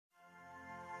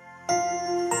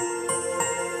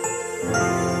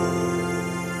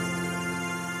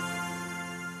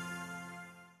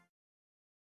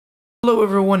Hello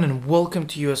everyone and welcome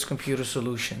to US Computer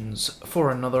Solutions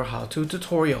for another how-to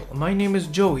tutorial. My name is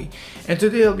Joey and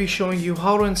today I'll be showing you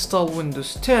how to install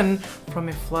Windows 10 from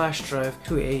a flash drive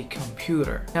to a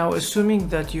computer. Now, assuming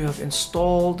that you have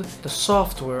installed the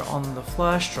software on the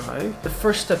flash drive, the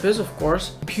first step is, of course,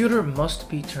 the computer must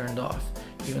be turned off.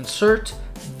 You insert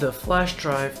the flash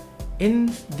drive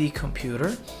in the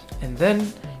computer and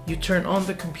then you turn on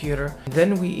the computer.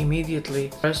 Then we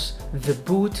immediately press the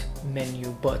boot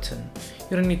menu button.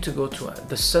 You don't need to go to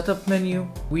the setup menu.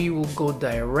 We will go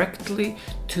directly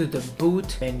to the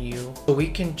boot menu so we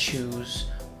can choose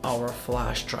our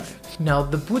flash drive. Now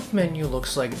the boot menu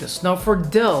looks like this. Now for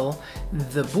Dell,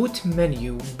 the boot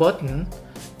menu button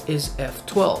is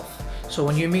F12. So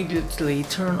when you immediately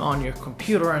turn on your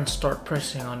computer and start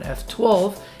pressing on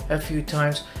F12 a few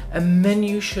times, a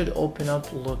menu should open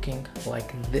up looking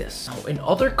like this. Now in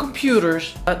other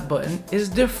computers, that button is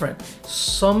different.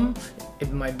 Some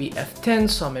it might be F10,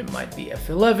 some it might be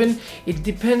F11. It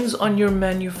depends on your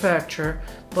manufacturer,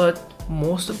 but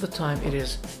most of the time it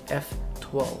is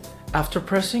F12. After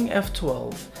pressing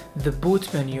F12, the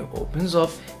boot menu opens up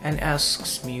and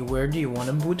asks me, where do you want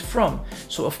to boot from?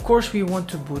 So of course we want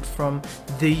to boot from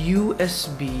the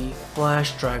USB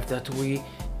flash drive that we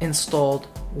installed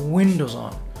Windows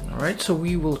on. Alright, so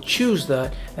we will choose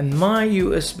that, and my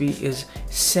USB is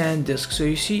SanDisk. So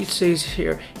you see it says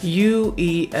here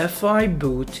UEFI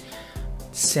boot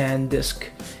SanDisk.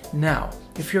 Now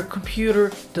if your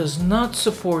computer does not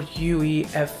support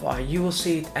UEFI, you will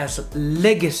see it as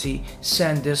legacy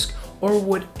SanDisk or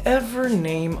whatever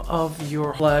name of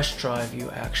your flash drive you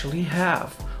actually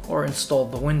have or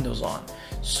installed the Windows on.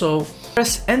 So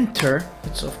press enter.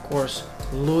 It's of course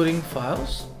loading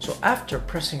files. So after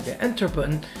pressing the enter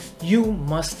button, you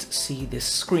must see this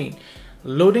screen,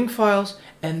 loading files,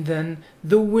 and then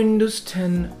the Windows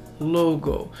 10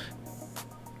 logo.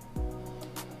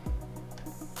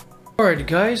 Alright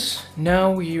guys,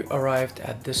 now we arrived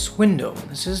at this window.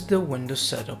 This is the Windows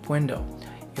setup window.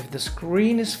 If the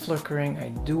screen is flickering, I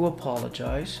do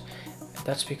apologize.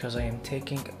 That's because I am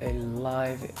taking a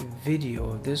live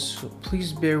video of this, so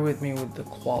please bear with me with the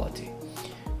quality.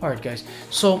 Alright guys,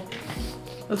 so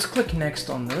let's click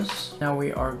next on this. Now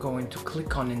we are going to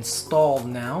click on install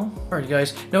now. Alright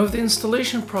guys, now if the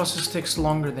installation process takes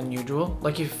longer than usual,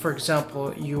 like if for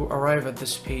example you arrive at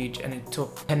this page and it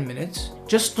took 10 minutes,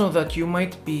 just know that you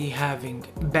might be having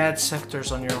bad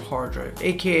sectors on your hard drive,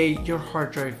 aka your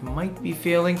hard drive might be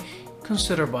failing.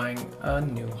 Consider buying a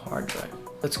new hard drive.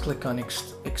 Let's click on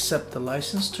accept the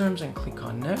license terms and click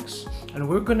on next, and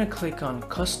we're going to click on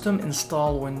custom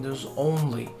install Windows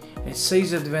only. It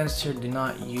says advanced here, do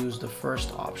not use the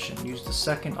first option, use the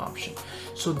second option.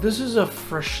 So this is a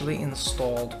freshly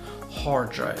installed hard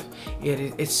drive.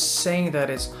 It's saying that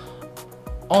it's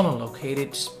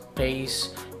unallocated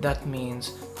space. That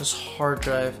means this hard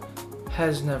drive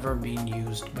has never been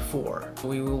used before.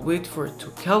 We will wait for it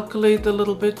to calculate a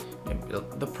little bit.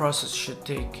 The process should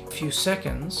take a few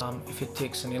seconds. If it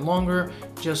takes any longer,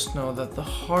 just know that the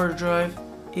hard drive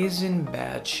is in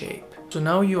bad shape. So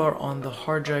now you are on the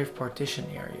hard drive partition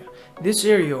area. This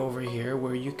area over here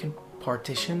where you can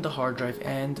partition the hard drive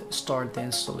and start the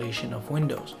installation of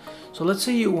Windows. So let's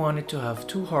say you wanted to have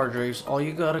two hard drives. All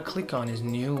you gotta click on is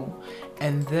new,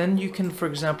 and then you can, for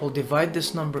example, divide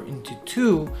this number into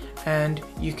two, and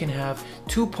you can have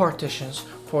two partitions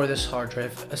for this hard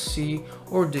drive, a C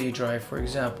or D drive, for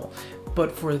example.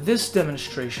 But for this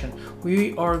demonstration,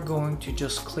 we are going to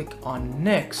just click on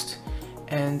next,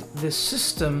 and the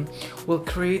system will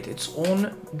create its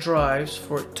own drives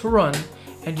for it to run,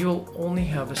 and you'll only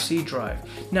have a C drive.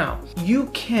 Now, you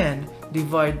can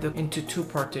divide them into two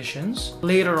partitions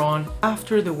later on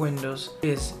after the Windows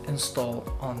is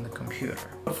installed on the computer.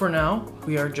 But for now,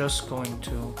 we are just going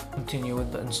to continue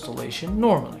with the installation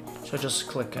normally. So just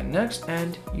click on next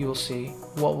and you'll see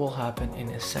what will happen in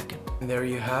a second. And there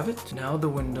you have it. Now the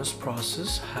Windows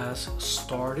process has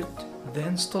started the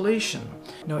installation.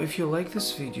 Now, if you like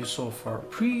this video so far,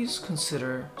 please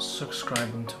consider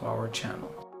subscribing to our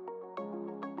channel.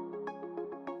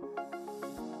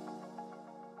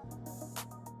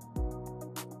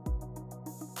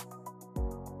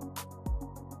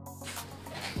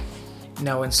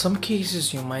 Now in some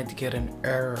cases you might get an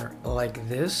error like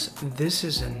this. This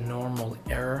is a normal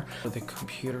error for the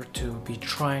computer to be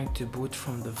trying to boot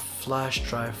from the flash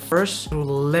drive first through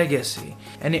legacy,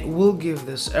 and it will give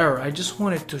this error. I just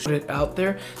wanted to put it out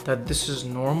there that this is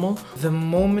normal. The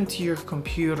moment your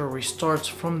computer restarts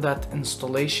from that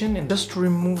installation, and just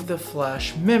remove the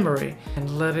flash memory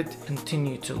and let it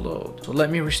continue to load. So let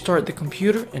me restart the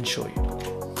computer and show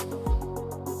you.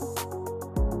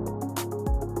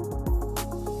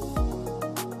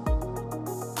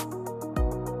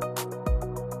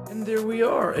 we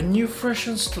are, a new fresh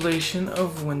installation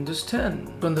of Windows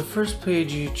 10. On the first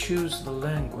page you choose the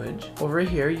language. Over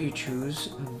here you choose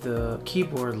the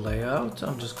keyboard layout.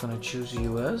 I'm just gonna choose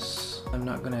US. I'm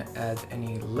not gonna add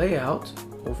any layout.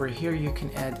 Over here you can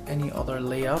add any other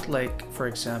layout, like for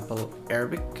example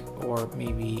Arabic or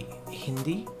maybe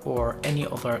Hindi or any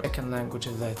other second language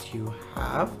that you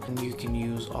have, and you can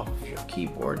use off of your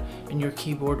keyboard, and your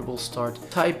keyboard will start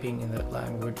typing in that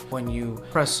language when you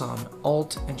press on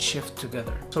Alt and Shift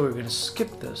together. So we're going to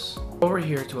skip this. Over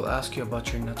here it will ask you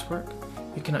about your network.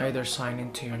 You can either sign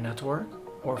into your network,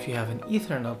 or if you have an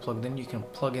Ethernet plugged in, you can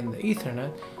plug in the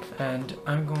Ethernet, and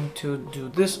I'm going to do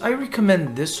this. I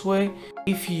recommend this way.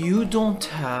 If you don't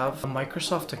have a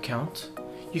Microsoft account,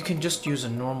 you can just use a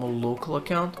normal local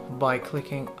account by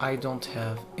clicking I don't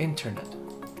have internet.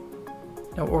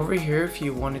 Now over here, if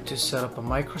you wanted to set up a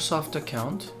Microsoft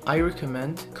account, I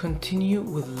recommend continue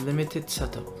with limited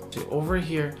setup. So over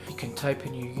here, you can type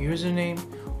in your username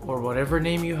or whatever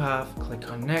name you have,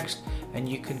 click on next, and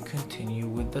you can continue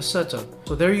with the setup.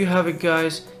 So there you have it,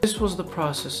 guys. This was the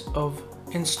process of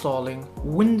installing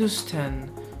Windows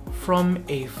 10 from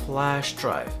a flash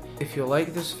drive. If you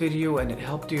like this video and it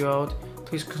helped you out,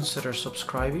 please consider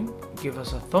subscribing, give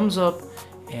us a thumbs up,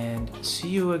 and see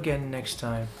you again next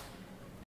time.